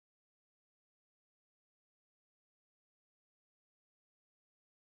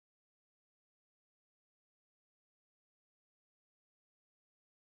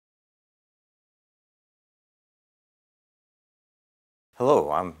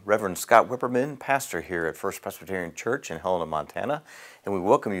Hello, I'm Reverend Scott Wipperman, pastor here at First Presbyterian Church in Helena, Montana, and we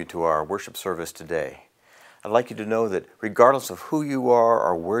welcome you to our worship service today. I'd like you to know that regardless of who you are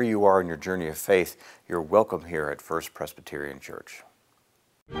or where you are in your journey of faith, you're welcome here at First Presbyterian Church.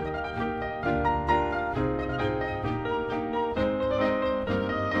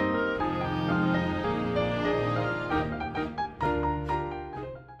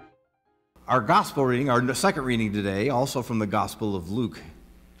 Our gospel reading, our second reading today, also from the Gospel of Luke.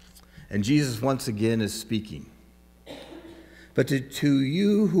 And Jesus once again is speaking. But to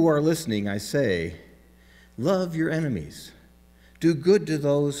you who are listening, I say, love your enemies. Do good to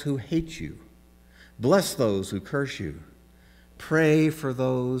those who hate you. Bless those who curse you. Pray for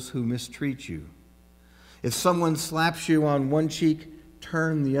those who mistreat you. If someone slaps you on one cheek,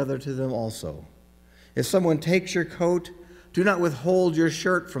 turn the other to them also. If someone takes your coat, do not withhold your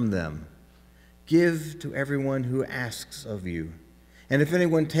shirt from them. Give to everyone who asks of you. And if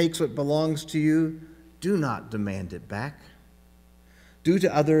anyone takes what belongs to you, do not demand it back. Do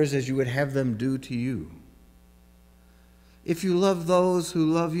to others as you would have them do to you. If you love those who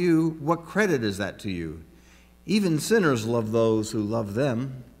love you, what credit is that to you? Even sinners love those who love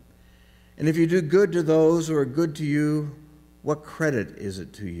them. And if you do good to those who are good to you, what credit is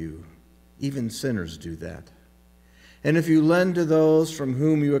it to you? Even sinners do that. And if you lend to those from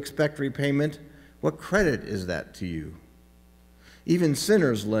whom you expect repayment, what credit is that to you? Even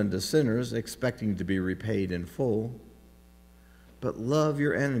sinners lend to sinners, expecting to be repaid in full. But love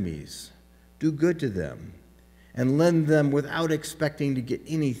your enemies, do good to them, and lend them without expecting to get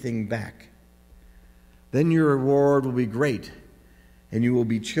anything back. Then your reward will be great, and you will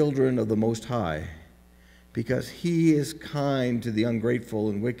be children of the Most High, because He is kind to the ungrateful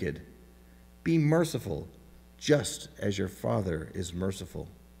and wicked. Be merciful, just as your Father is merciful.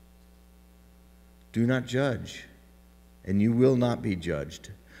 Do not judge, and you will not be judged.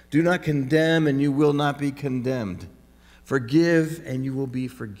 Do not condemn, and you will not be condemned. Forgive, and you will be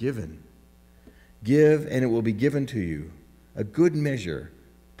forgiven. Give, and it will be given to you. A good measure,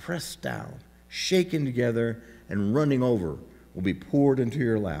 pressed down, shaken together, and running over, will be poured into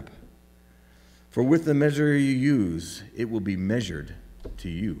your lap. For with the measure you use, it will be measured to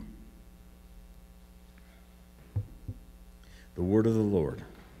you. The word of the Lord.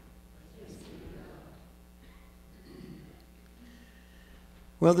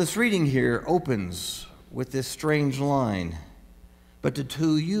 Well, this reading here opens with this strange line, but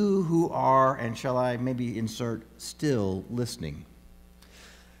to you who are, and shall I maybe insert, still listening.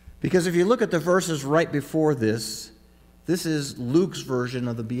 Because if you look at the verses right before this, this is Luke's version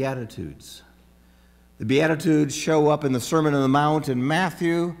of the Beatitudes. The Beatitudes show up in the Sermon on the Mount in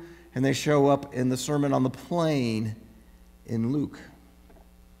Matthew, and they show up in the Sermon on the Plain in Luke.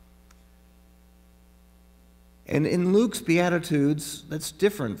 And in Luke's Beatitudes, that's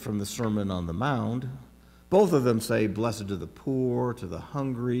different from the Sermon on the Mount. Both of them say, blessed to the poor, to the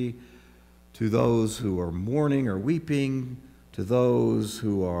hungry, to those who are mourning or weeping, to those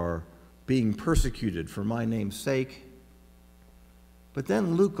who are being persecuted for my name's sake. But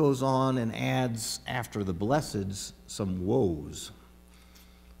then Luke goes on and adds, after the blesseds, some woes.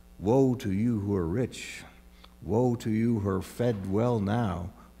 Woe to you who are rich. Woe to you who are fed well now.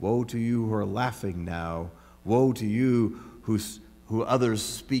 Woe to you who are laughing now. Woe to you who others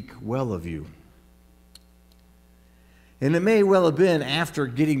speak well of you. And it may well have been after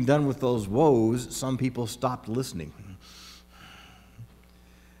getting done with those woes, some people stopped listening.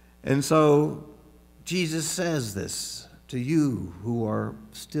 And so Jesus says this to you who are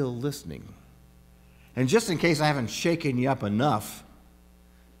still listening. And just in case I haven't shaken you up enough,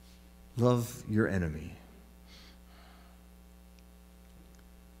 love your enemy.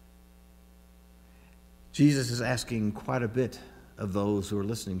 Jesus is asking quite a bit of those who are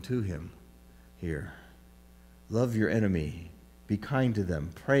listening to him here. Love your enemy. Be kind to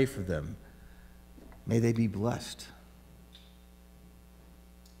them. Pray for them. May they be blessed.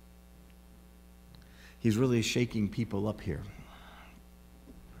 He's really shaking people up here.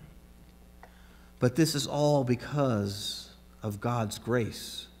 But this is all because of God's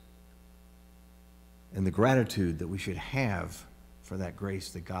grace and the gratitude that we should have for that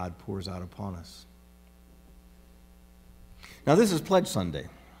grace that God pours out upon us. Now, this is Pledge Sunday,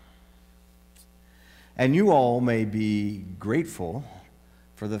 and you all may be grateful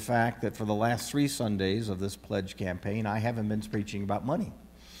for the fact that for the last 3 Sundays of this pledge campaign, I haven't been preaching about money.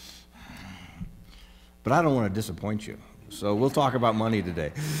 But I don't want to disappoint you, so we'll talk about money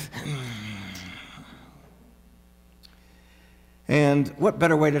today. And what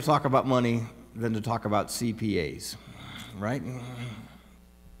better way to talk about money than to talk about CPAs, right?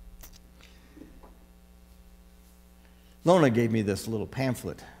 Lona gave me this little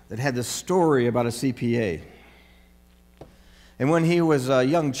pamphlet that had this story about a CPA. And when he was a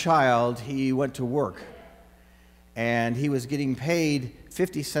young child, he went to work, and he was getting paid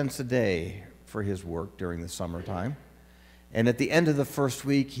 50 cents a day for his work during the summertime. And at the end of the first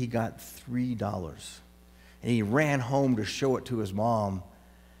week, he got $3. And he ran home to show it to his mom,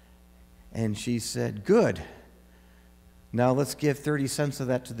 and she said, "Good. Now let's give 30 cents of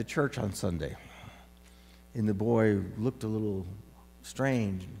that to the church on Sunday." And the boy looked a little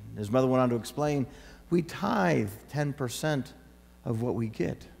strange. His mother went on to explain, "We tithe 10% of what we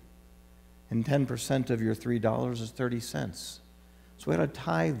get. And 10% of your $3 is 30 cents. So we ought to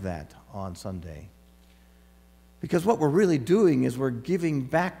tithe that on Sunday. Because what we're really doing is we're giving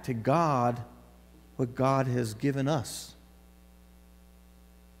back to God what God has given us."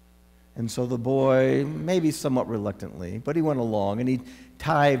 And so the boy, maybe somewhat reluctantly, but he went along, and he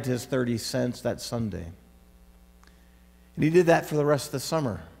tithed his 30 cents that Sunday. And he did that for the rest of the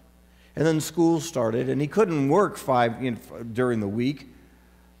summer. And then school started, and he couldn't work during the week,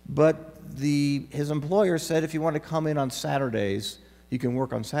 but his employer said, "If you want to come in on Saturdays, you can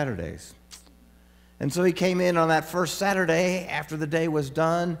work on Saturdays." And so he came in on that first Saturday. After the day was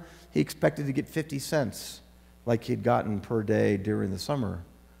done, he expected to get 50 cents like he'd gotten per day during the summer,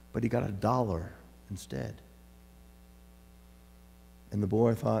 but he got $1 instead. And the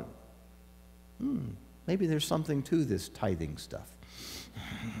boy thought, maybe there's something to this tithing stuff.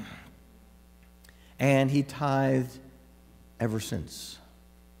 And he tithed ever since.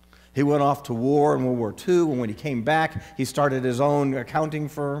 He went off to war in World War II, and when he came back, he started his own accounting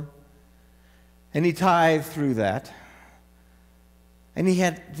firm. And he tithed through that. And he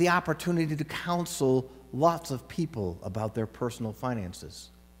had the opportunity to counsel lots of people about their personal finances.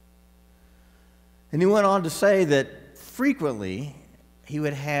 And he went on to say that frequently he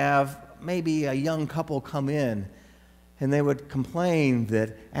would have maybe a young couple come in, and they would complain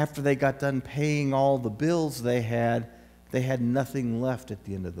that after they got done paying all the bills they had nothing left at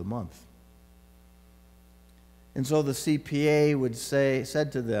the end of the month. And so the CPA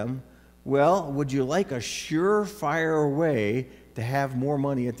said to them, "Well, would you like a surefire way to have more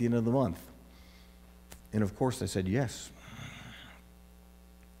money at the end of the month?" And of course they said yes.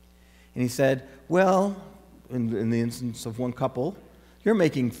 And he said, "Well, in the instance of one couple, you're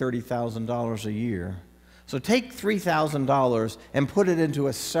making $30,000 a year. So take $3,000 and put it into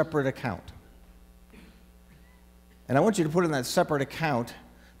a separate account. And I want you to put it in that separate account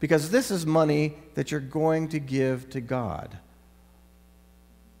because this is money that you're going to give to God.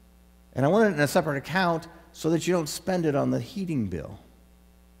 And I want it in a separate account so that you don't spend it on the heating bill.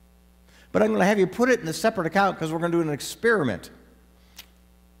 But I'm going to have you put it in a separate account because we're going to do an experiment.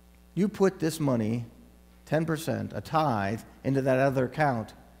 You put this money, 10%, a tithe, into that other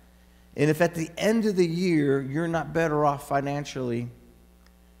account. And if at the end of the year you're not better off financially,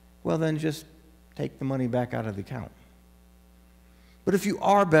 well then just take the money back out of the account. But if you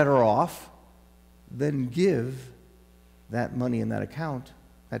are better off, then give that money in that account,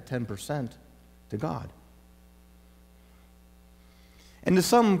 that 10%, to God." And to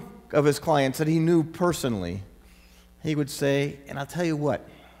some of his clients that he knew personally, he would say, "And I'll tell you what,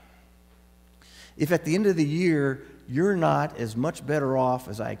 if at the end of the year you're not as much better off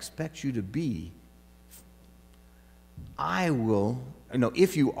as I expect you to be, I will,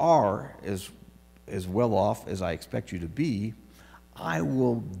 if you are as well off as I expect you to be, I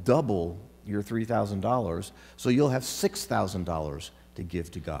will double your $3,000, so you'll have $6,000 to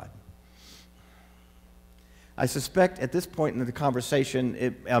give to God." I suspect at this point in the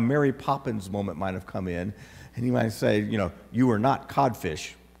conversation, a Mary Poppins moment might have come in, and he might say, "You are not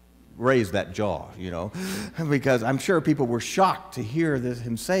codfish. Raise that jaw," because I'm sure people were shocked to hear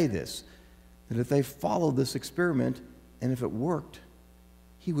him say this, that if they followed this experiment, and if it worked,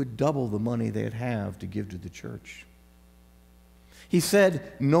 he would double the money they'd have to give to the church. He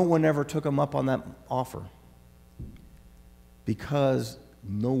said no one ever took him up on that offer because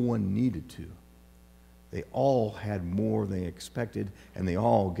no one needed to. They all had more than they expected, and they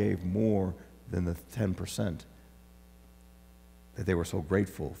all gave more than the 10%. That they were so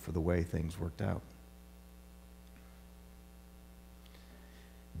grateful for the way things worked out.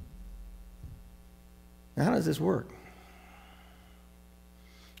 Now, how does this work?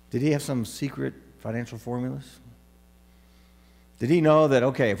 Did he have some secret financial formulas? Did he know that,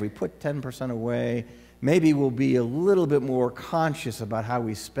 okay, if we put 10% away, maybe we'll be a little bit more conscious about how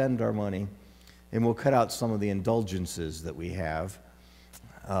we spend our money, and we'll cut out some of the indulgences that we have,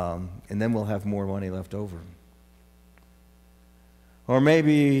 and then we'll have more money left over? Or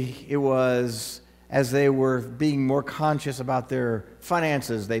maybe it was as they were being more conscious about their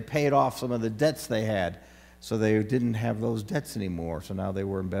finances, they paid off some of the debts they had. so they didn't have those debts anymore. So now they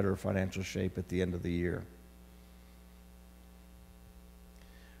were in better financial shape at the end of the year.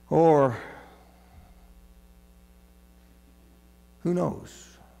 Or, who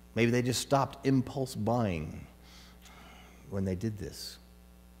knows? Maybe they just stopped impulse buying when they did this.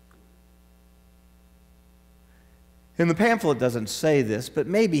 In the pamphlet, it doesn't say this, but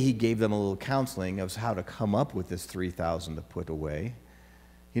maybe he gave them a little counseling of how to come up with this $3,000 to put away.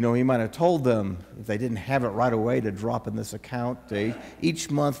 You know, he might have told them, if they didn't have it right away, to drop in this account. They each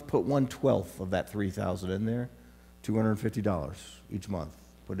month put 1/12 of that $3,000 in there, $250 each month.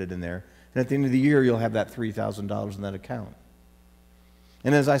 Put it in there. And at the end of the year, you'll have that $3,000 in that account.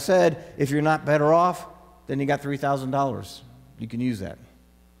 And as I said, if you're not better off, then you got $3,000. You can use that.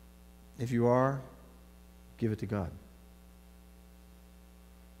 If you are, give it to God.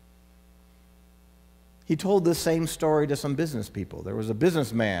 He told this same story to some business people. There was a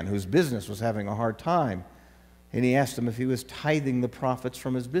businessman whose business was having a hard time, and he asked him if he was tithing the profits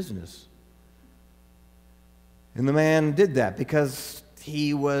from his business. And the man did that because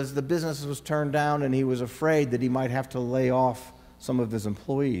the business was turned down, and he was afraid that he might have to lay off some of his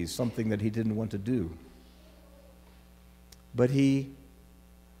employees, something that he didn't want to do. But he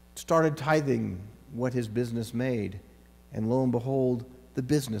started tithing what his business made, and lo and behold, the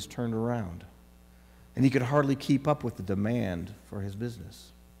business turned around. And he could hardly keep up with the demand for his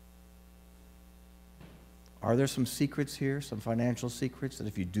business. Are there some secrets here, some financial secrets, that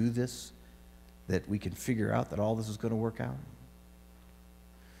if you do this, that we can figure out that all this is going to work out?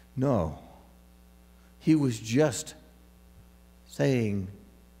 No. He was just saying,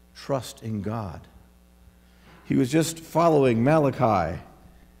 trust in God. He was just following Malachi,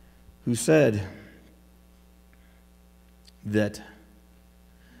 who said that,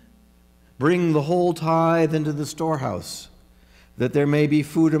 bring the whole tithe into the storehouse, that there may be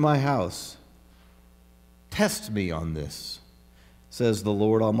food in my house. Test me on this, says the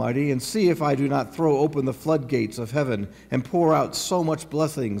Lord Almighty, and see if I do not throw open the floodgates of heaven and pour out so much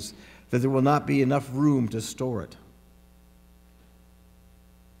blessings that there will not be enough room to store it.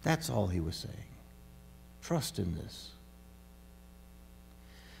 That's all he was saying. Trust in this.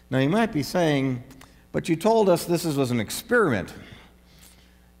 Now you might be saying, but you told us this was an experiment.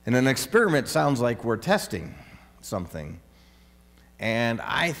 And an experiment sounds like we're testing something. And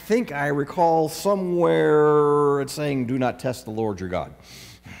I think I recall somewhere it's saying, do not test the Lord your God.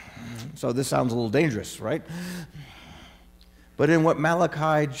 So this sounds a little dangerous, right? But in what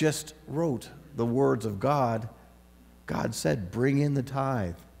Malachi just wrote, the words of God, God said, bring in the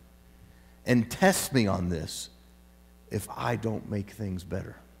tithe and test me on this if I don't make things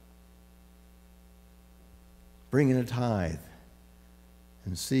better. Bring in a tithe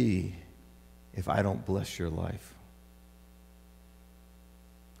and see if I don't bless your life.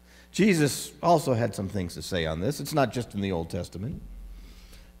 Jesus also had some things to say on this. It's not just in the Old Testament.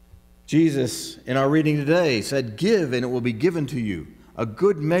 Jesus, in our reading today, said, give and it will be given to you, a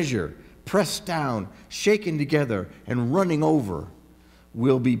good measure, pressed down, shaken together, and running over,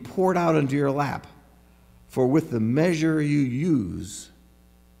 will be poured out into your lap. For with the measure you use,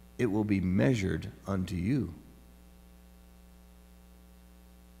 it will be measured unto you.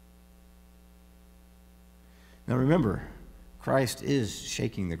 Now remember, Christ is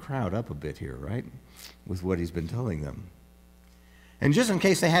shaking the crowd up a bit here, right? With what he's been telling them. And just in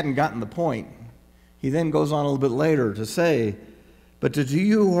case they hadn't gotten the point, he then goes on a little bit later to say, but to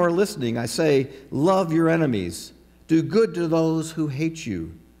you who are listening, I say, love your enemies. Do good to those who hate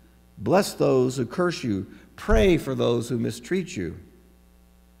you. Bless those who curse you. Pray for those who mistreat you.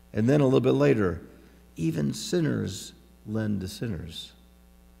 And then a little bit later, even sinners lend to sinners,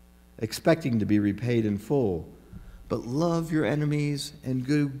 expecting to be repaid in full. But love your enemies and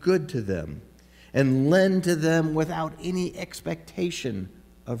do good to them, and lend to them without any expectation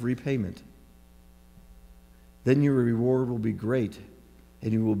of repayment. Then your reward will be great,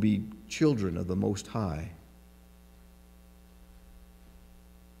 and you will be children of the Most High.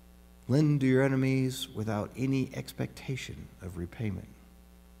 Lend to your enemies without any expectation of repayment.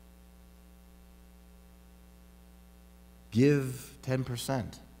 Give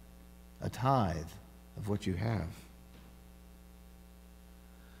 10%, a tithe of what you have.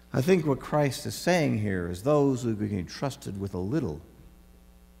 I think what Christ is saying here is those who can be trusted with a little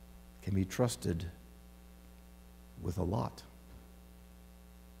can be trusted with a lot.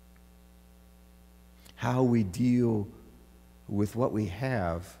 How we deal with what we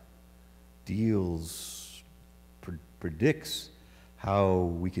have predicts how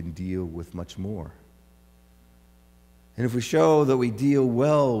we can deal with much more. And if we show that we deal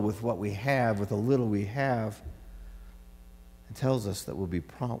well with what we have, with the little we have, it tells us that we'll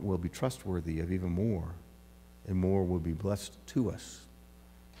be trustworthy of even more and more will be blessed to us.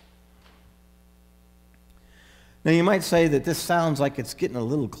 Now, you might say that this sounds like it's getting a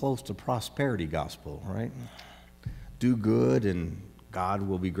little close to prosperity gospel, right? Do good and God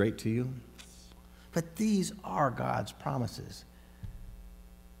will be great to you. But these are God's promises.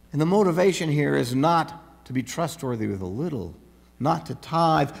 And the motivation here is not to be trustworthy with a little, not to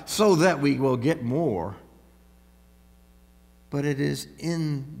tithe so that we will get more, but it is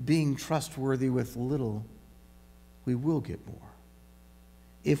in being trustworthy with little, we will get more.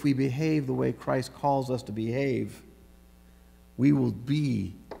 If we behave the way Christ calls us to behave, we will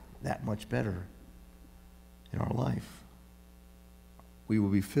be that much better in our life. We will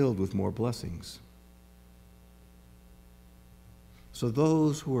be filled with more blessings. So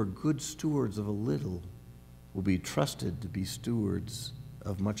those who are good stewards of a little will be trusted to be stewards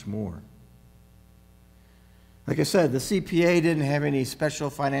of much more. Like I said, the CPA didn't have any special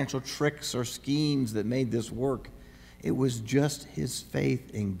financial tricks or schemes that made this work. It was just his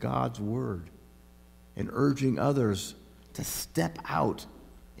faith in God's word and urging others to step out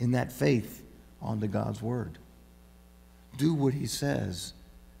in that faith onto God's word. Do what he says.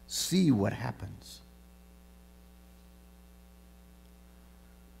 See what happens.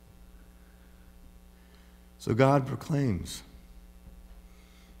 So God proclaims,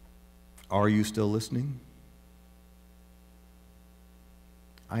 are you still listening?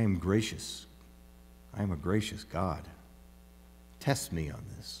 I am gracious. I am a gracious God. Test me on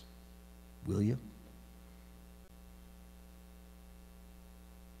this, will you?